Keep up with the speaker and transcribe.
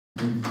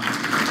We've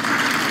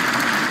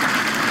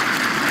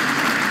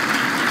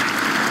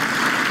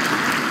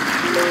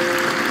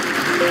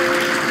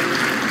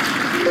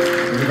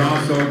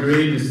also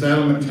agreed to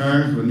settlement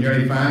terms with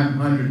nearly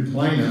 500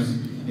 plaintiffs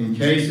in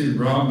cases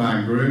brought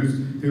by groups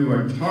who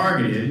were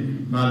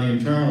targeted by the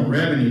Internal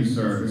Revenue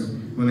Service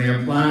when they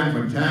applied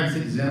for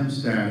tax-exempt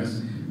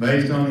status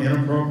based on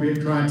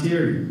inappropriate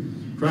criteria.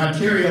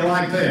 Criteria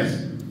like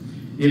this: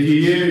 if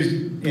you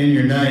used in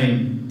your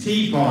name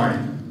Tea Party,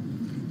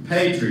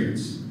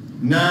 Patriots,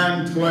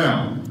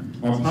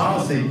 9/12, or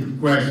policy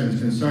questions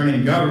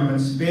concerning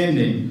government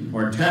spending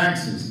or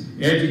taxes,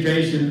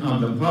 education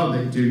of the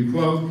public to,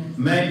 quote,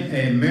 make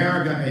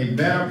America a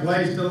better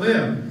place to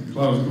live,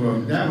 close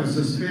quote. That was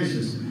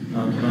suspicious.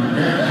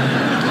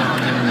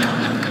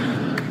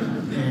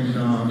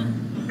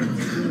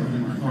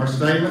 Or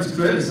statements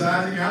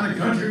criticizing how the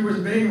country was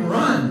being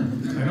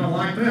run. They don't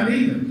like that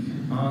either.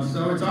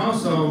 So it's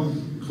also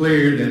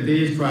clear that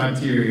these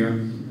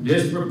criteria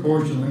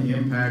disproportionately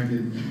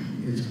impacted,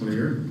 it's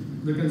clear,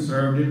 the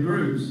conservative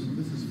groups.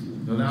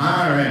 So the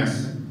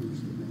IRS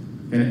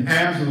can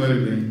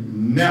absolutely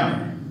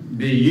never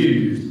be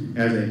used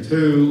as a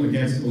tool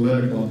against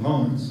political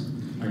opponents.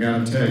 I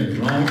gotta tell you,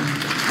 wrong?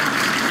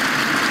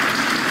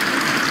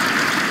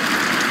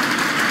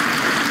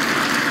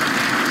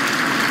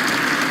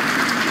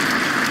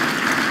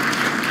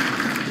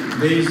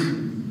 These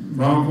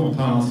wrongful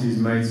policies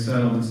made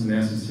settlements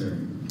necessary.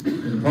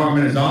 The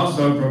department has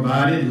also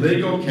provided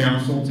legal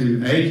counsel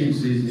to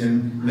agencies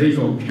in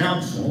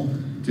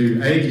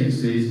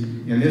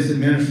this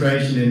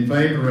administration in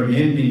favor of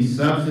ending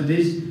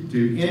subsidies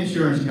to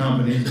insurance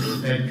companies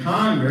that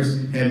Congress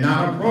had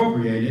not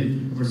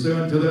appropriated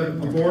pursuant to the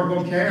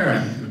Affordable Care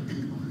Act.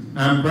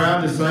 I'm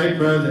proud to say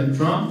President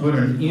Trump put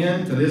an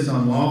end to this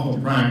unlawful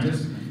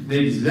practice. The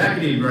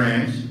executive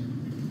branch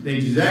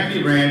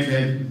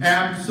had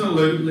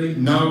absolutely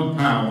no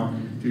power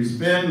to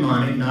spend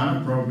money not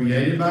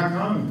appropriated by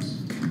Congress.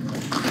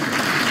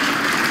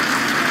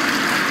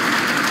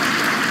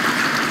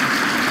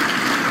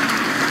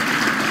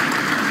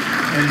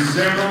 And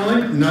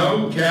similarly,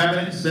 no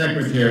cabinet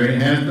secretary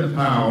has the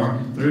power,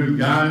 through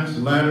guidance,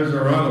 letters,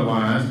 or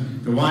otherwise,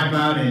 to wipe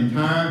out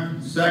entire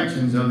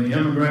sections of the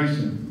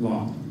immigration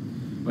law.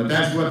 But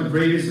that's what the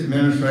previous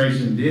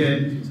administration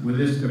did with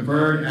this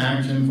deferred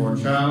action for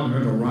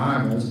childhood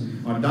arrivals,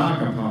 or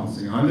DACA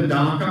policy. Under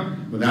DACA,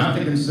 without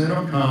the consent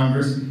of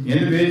Congress,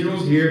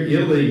 individuals here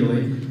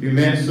illegally who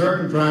met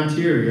certain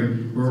criteria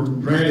were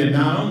granted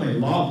not only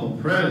lawful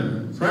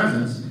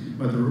presence,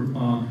 but the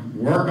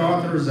work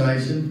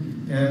authorization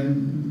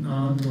and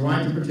the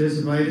right to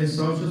participate in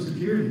Social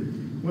Security,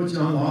 which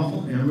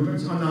unlawful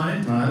immigrants are not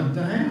entitled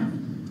to have.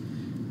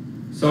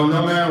 So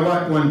no matter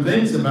what one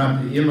thinks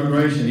about the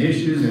immigration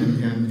issues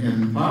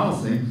and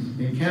policy,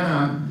 it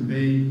cannot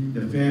be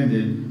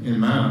defended, in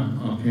my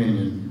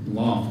opinion,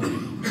 lawfully.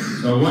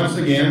 So once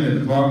again, the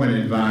department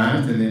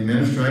advised and the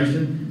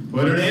administration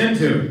put an end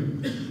to it.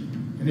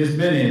 And it's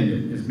been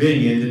ended. It's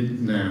being ended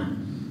now.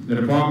 The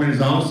department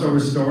is also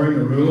restoring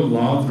the rule of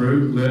law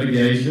through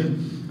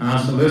litigation. Our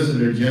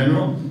Solicitor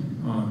General,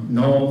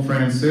 Noel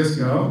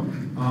Francisco,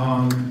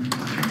 I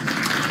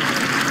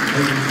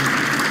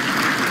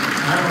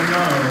don't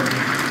know.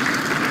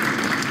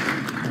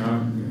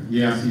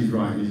 Yes, he's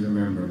right. He's a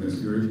member of this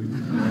group.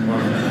 For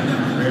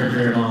a very,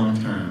 very long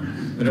time.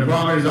 The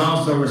department is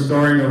also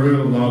restoring the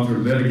rule of law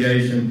through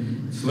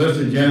litigation. The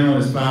Solicitor General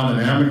has filed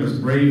an amicus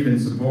brief in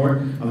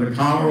support of the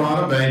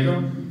Colorado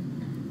baker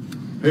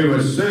who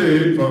was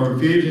sued for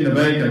refusing to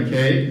bake a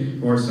cake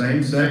for a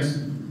same-sex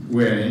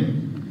wedding.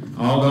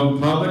 Although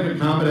public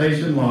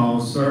accommodation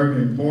laws serve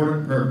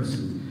important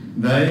purposes,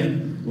 they,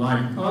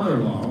 like other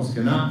laws,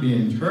 cannot be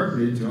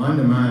interpreted to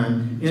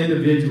undermine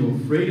individual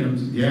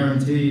freedoms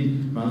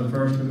guaranteed by the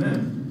First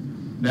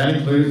Amendment. That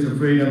includes the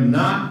freedom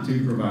not to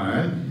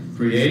provide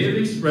creative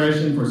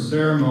expression for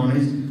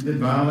ceremonies that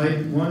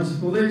violate one's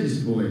religious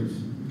beliefs.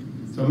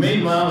 So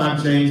meanwhile,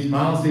 I've changed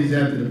policies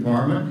at the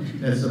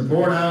department that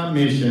support our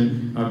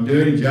mission of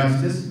doing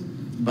justice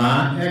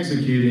by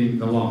executing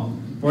the law.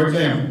 For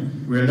example,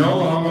 we are no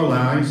longer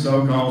allowing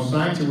so-called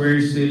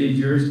sanctuary city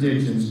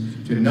jurisdictions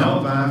to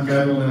nullify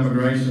federal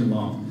immigration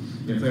law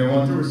if they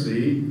want to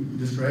receive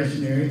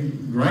discretionary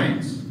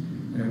grants.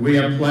 And we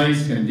have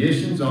placed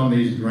conditions on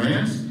these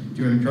grants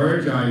to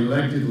encourage our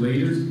elected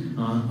leaders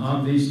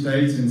of these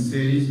states and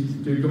cities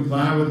to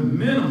comply with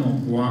minimal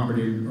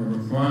cooperative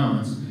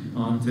requirements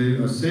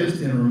to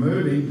assist in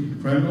removing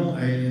criminal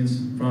aliens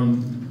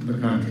from the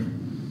country.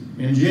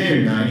 In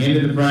June, I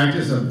ended the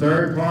practice of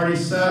third-party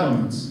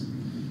settlements.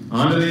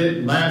 Under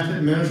the last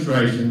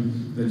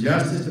administration, the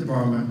Justice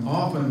Department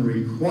often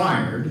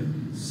required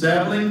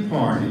settling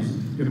parties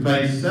to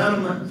pay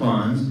settlement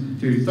funds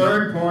to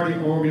third-party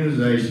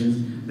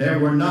organizations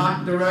that were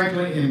not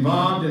directly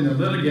involved in the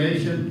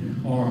litigation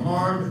or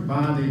harmed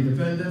by the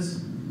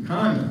defendant's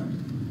conduct.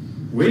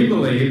 We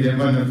believe that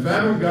when the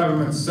federal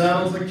government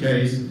settles a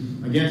case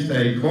against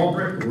a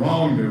corporate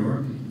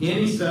wrongdoer,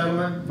 any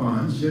settlement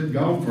funds should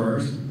go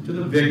first to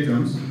the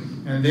victims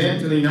and then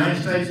to the United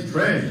States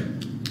Treasury.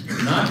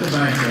 not the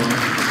bankroll.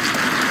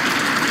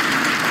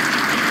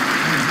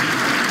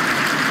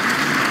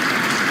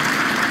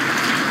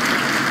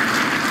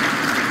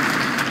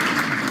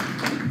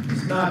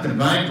 It's not the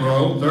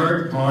bankroll,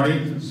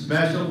 third-party,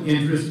 special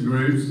interest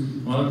groups,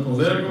 or the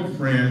political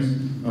friends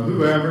of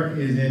whoever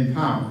is in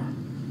power.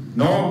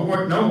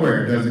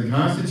 Nowhere does the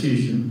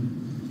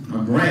Constitution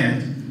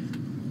grant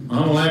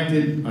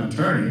unelected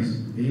attorneys,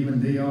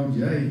 even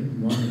DOJ,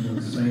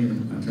 wonderful senior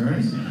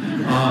attorneys,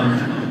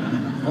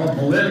 or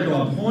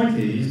political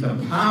appointees the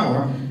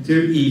power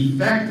to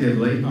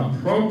effectively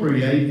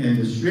appropriate and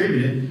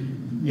distribute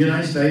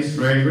United States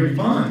Treasury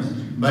funds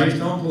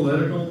based on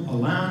political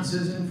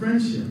alliances and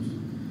friendships.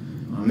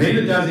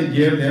 Neither does it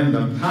give them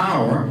the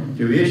power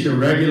to issue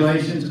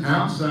regulations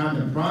outside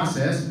the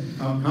process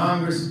of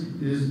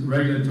Congress's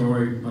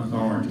regulatory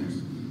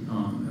authorities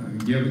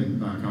given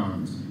by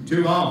Congress.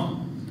 Too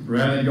often,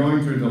 rather than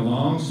going through the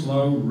long,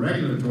 slow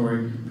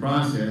regulatory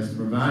process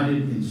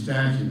provided in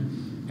statute,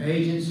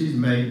 agencies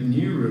make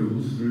new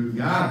rules through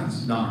guidance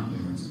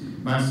documents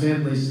by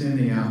simply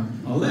sending out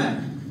a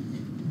letter.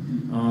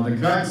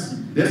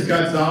 This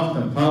cuts off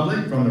the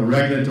public from the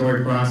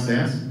regulatory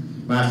process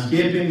by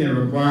skipping the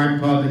required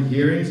public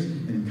hearings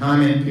and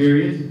comment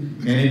periods,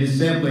 and it is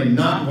simply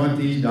not what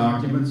these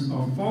documents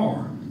are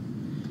for.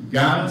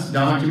 Guidance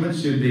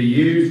documents should be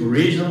used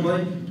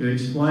reasonably to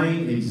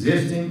explain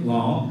existing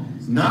law,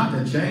 not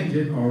to change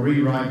it or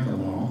rewrite the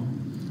law.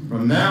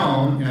 From now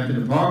on, at the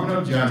Department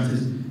of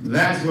Justice,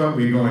 that's what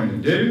we're going to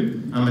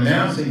do. I'm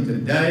announcing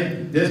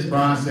today this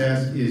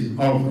process is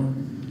over.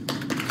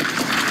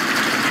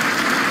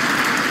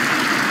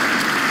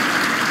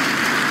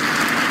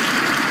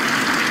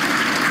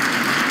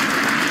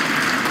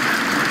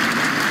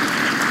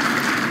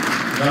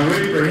 So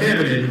we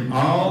prohibited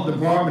all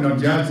Department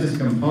of Justice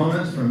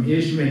components from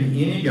issuing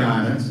any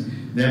guidance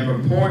that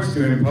purports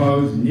to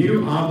impose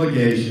new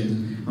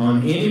obligations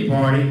on any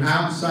party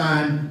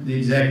outside the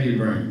executive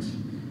branch.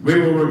 We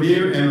will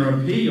review and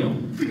repeal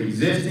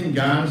existing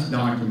guidance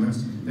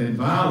documents that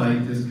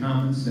violate this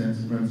common sense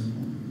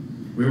principle.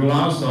 We will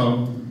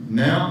also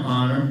now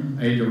honor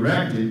a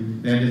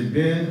directive that has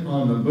been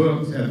on the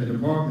books at the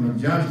Department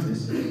of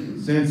Justice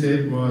since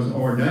it was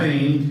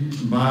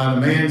ordained by the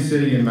man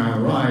sitting in my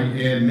right,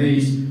 Ed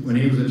Meese, when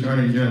he was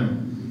Attorney General.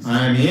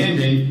 I am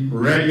ending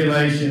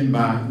regulation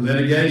by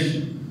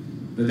litigation.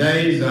 The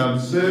days of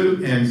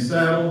sue and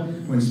settle,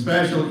 when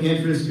special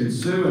interests could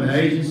sue an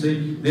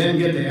agency, then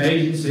get the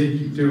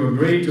agency to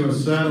agree to a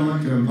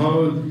settlement to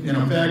impose, in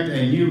effect,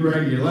 a new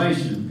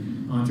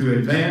regulation to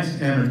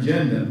advance an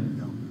agenda,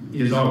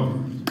 is over.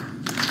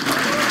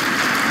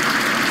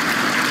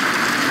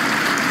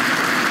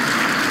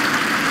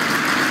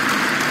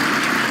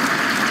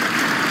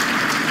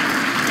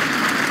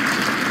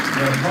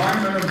 The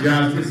Department of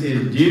Justice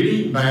is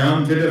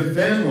duty-bound to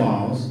defend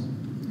laws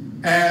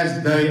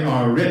as they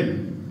are written.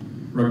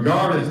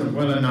 Regardless of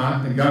whether or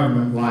not the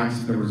government likes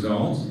the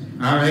results,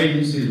 our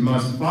agencies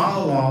must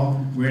follow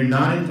law. We're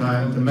not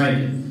entitled to make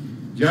it.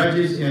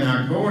 Judges in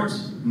our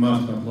courts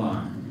must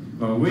apply.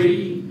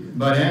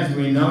 But as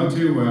we know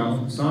too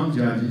well, some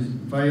judges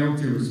fail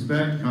to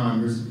respect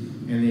Congress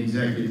and the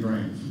executive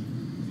branch.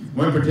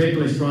 One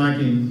particularly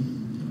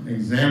striking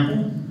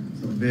example,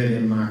 it's a bit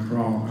in my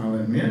crawl, I'll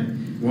admit,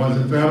 was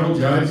a federal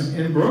judge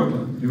in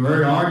Brooklyn who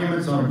heard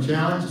arguments on a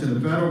challenge to the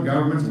federal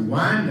government's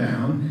wind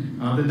down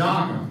of the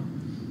DACA.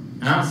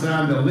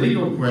 Outside the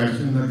legal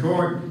question, the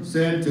court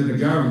said to the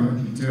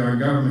government, to our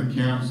government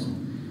counsel,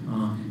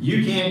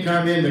 you can't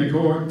come into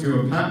court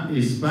to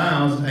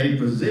espouse a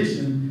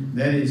position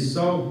that is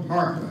so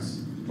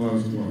heartless,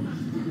 close quote.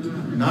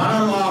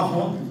 Not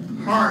unlawful,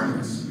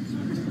 heartless.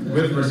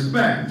 With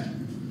respect,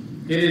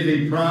 it is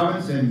the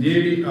province and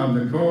duty of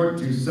the court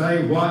to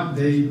say what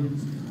the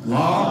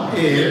law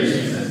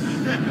is.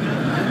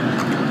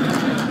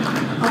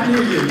 I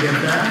knew you'd get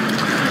that.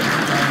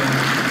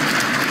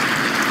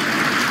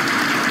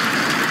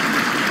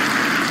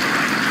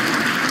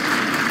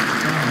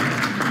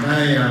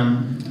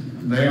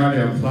 They are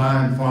to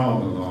apply and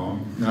follow the law,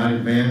 not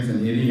advance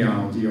an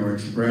ideology or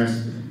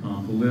express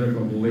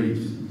political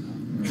beliefs.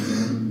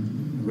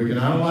 We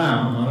cannot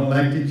allow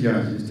unelected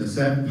judges to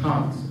set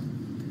policy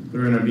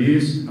through an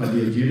abuse of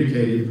the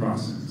adjudicated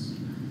process.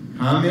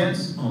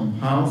 Comments on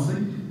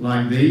policy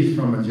like these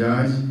from a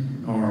judge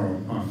are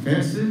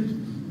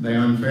offensive. They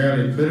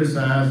unfairly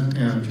criticize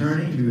an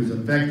attorney who is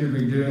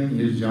effectively doing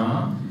his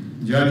job.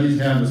 Judges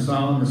have the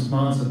solemn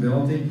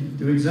responsibility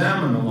to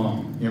examine the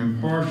law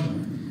impartially.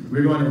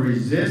 We're going to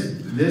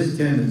resist this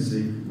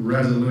tendency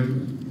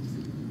resolutely.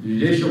 The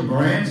judicial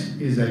branch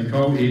is a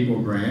co-equal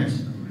branch.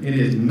 It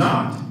is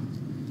not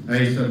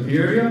a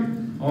superior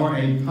or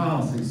a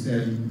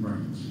policy-setting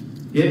branch.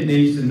 It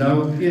needs to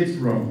know its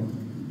role.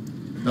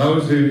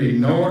 Those who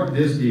ignore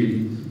this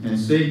duty and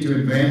seek to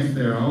advance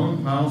their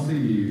own policy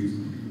views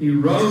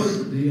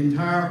erode the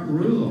entire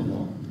rule of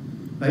law.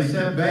 They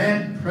set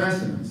bad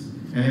precedents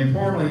and,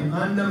 importantly,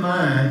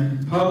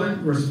 undermine public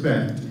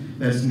respect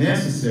that's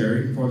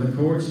necessary for the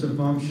courts to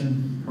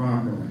function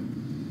properly.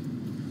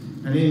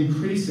 An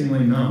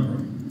increasingly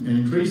number an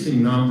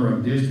increasing number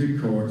of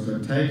district courts are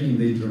taking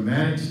the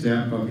dramatic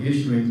step of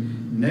issuing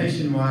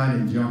nationwide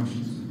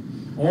injunctions,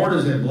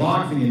 orders that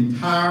block the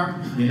entire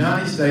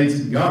United States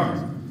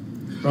government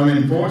from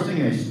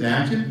enforcing a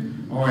statute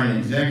or an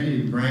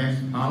executive branch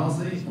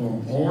policy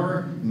or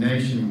order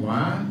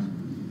nationwide.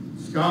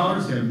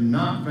 Scholars have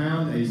not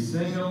found a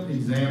single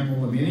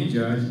example of any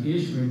judge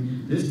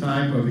issuing this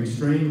type of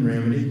extreme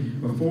remedy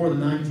before the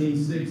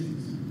 1960s.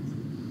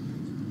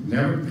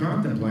 Never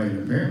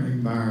contemplated, apparently,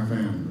 by our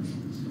founders.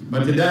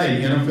 But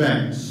today, in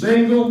effect,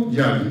 single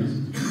judges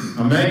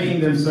are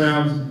making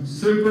themselves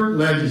super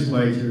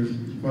legislatures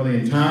for the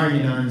entire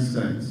United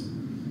States.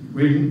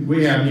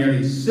 We have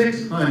nearly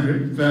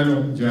 600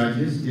 federal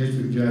judges,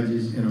 district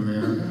judges in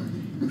America,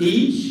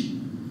 each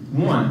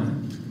one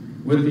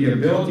with the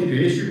ability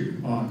to issue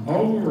an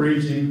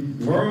overreaching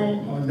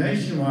world or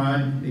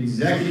nationwide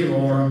executive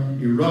order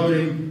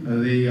eroding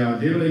the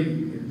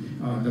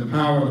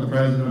power of the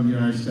President of the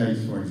United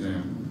States, for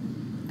example.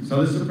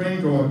 So the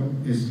Supreme Court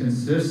is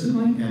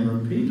consistently and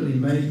repeatedly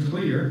made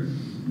clear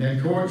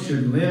that courts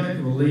should limit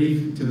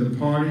relief to the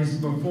parties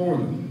before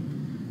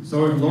them.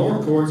 So if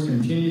lower courts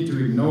continue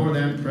to ignore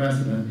that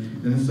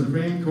precedent, then the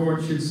Supreme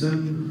Court should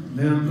send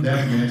them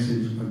that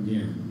message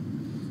again.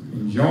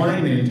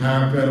 Enjoining the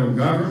entire federal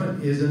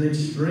government is an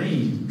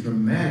extreme,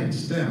 dramatic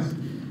step.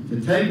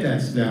 To take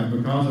that step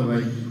because of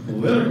a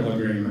political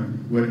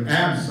agreement would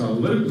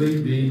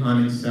absolutely be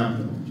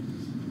unacceptable.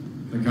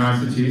 The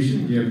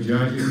Constitution gives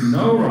judges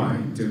no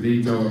right to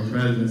veto a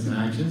president's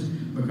actions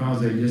because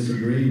they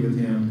disagree with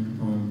him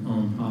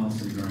on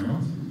policy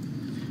grounds.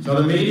 So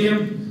the media,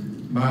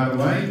 by the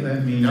way,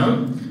 let me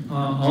know,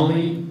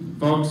 only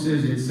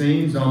focuses, it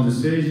seems, on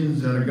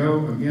decisions that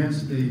go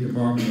against the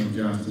Department of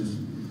Justice.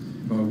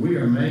 But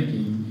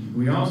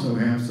we also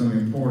have some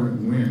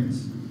important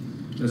wins.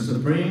 The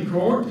Supreme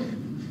Court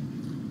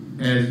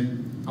has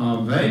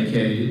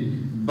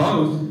vacated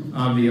both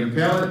of the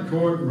appellate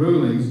court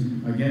rulings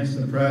against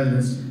the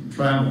president's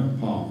travel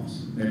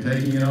pause. They're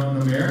taking it on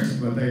the merits,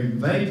 but they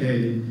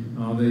vacated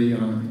the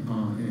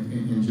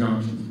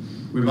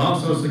injunctions. We've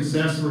also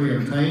successfully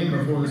obtained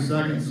before the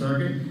Second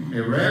Circuit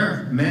a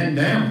rare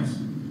mandamus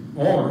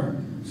order,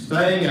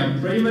 staying a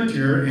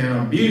premature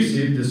and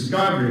abusive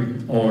discovery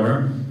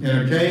order in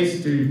a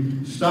case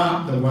to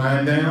stop the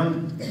wind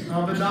down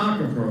of the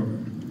DACA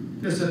program.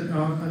 Just an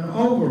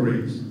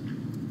overreach.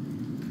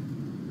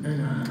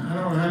 And I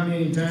don't know how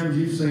many times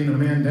you've seen a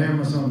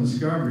mandamus on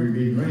discovery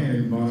be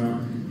granted,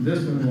 but this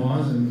one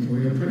was, and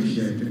we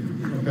appreciate it.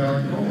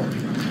 Appellate court.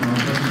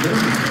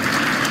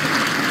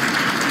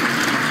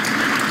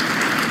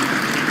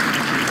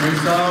 And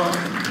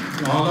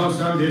so, although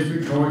some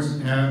district courts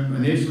have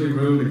initially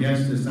ruled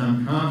against us,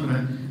 I'm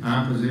confident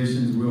our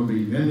positions will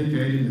be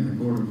vindicated in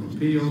the Court of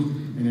Appeals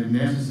and, if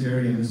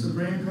necessary, in the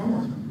Supreme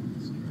Court.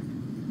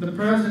 The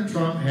President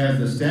Trump has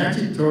the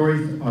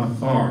statutory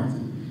authority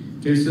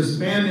to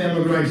suspend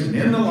immigration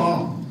in the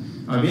law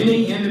of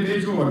any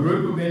individual or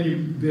group of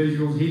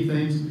individuals he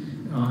thinks,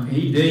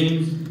 he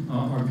deems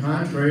are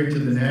contrary to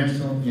the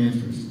national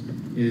interest.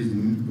 It is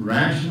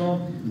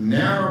rational,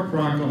 narrow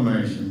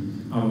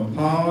proclamation of a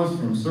pause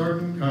from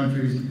certain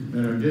countries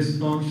that are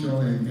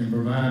dysfunctional and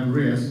provide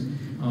risk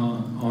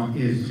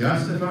is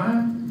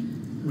justified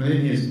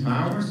within his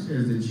powers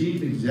as the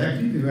chief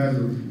executive who has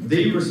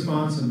the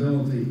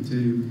responsibility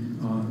to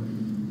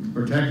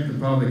protect the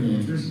public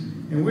interest,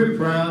 and we're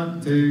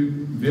proud to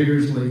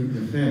vigorously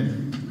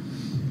defend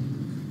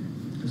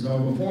it. So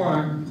before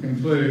I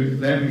conclude,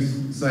 let me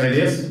say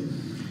this.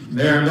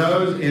 There are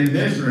those in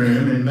this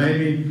room, and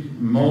maybe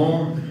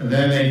more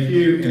than a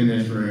few in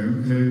this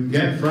room, who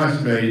get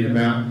frustrated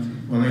about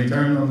when they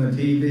turn on the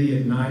TV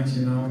at night,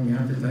 you know, and you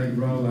have to take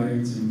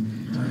Rolaids and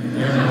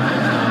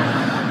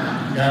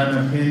everybody's got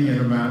an opinion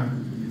about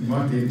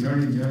what the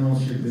Attorney General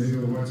should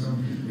do or what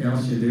something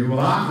else should do. Well,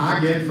 I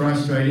get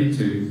frustrated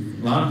too.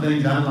 A lot of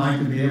things I'd like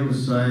to be able to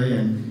say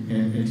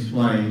and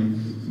explain,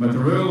 but the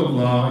rule of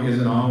law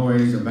isn't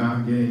always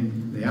about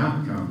getting the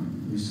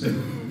outcome you see.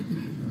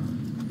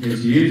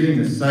 It's using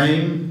the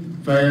same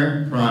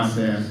fair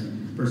process,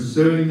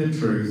 pursuing the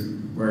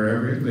truth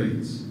wherever it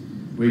leads.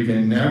 We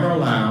can never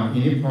allow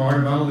any part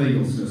of our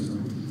legal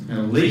system,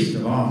 and least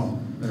of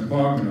all the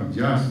Department of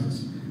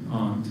Justice,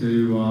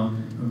 to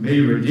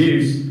be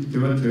reduced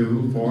to a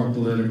tool for a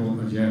political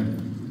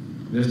agenda.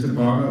 This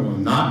department will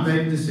not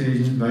make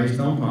decisions based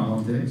on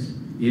politics,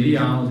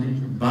 ideology,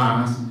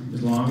 bias,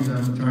 as long as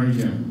I'm Attorney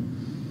General.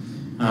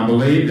 I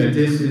believe that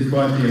this is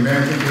what the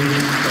American people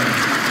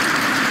expect.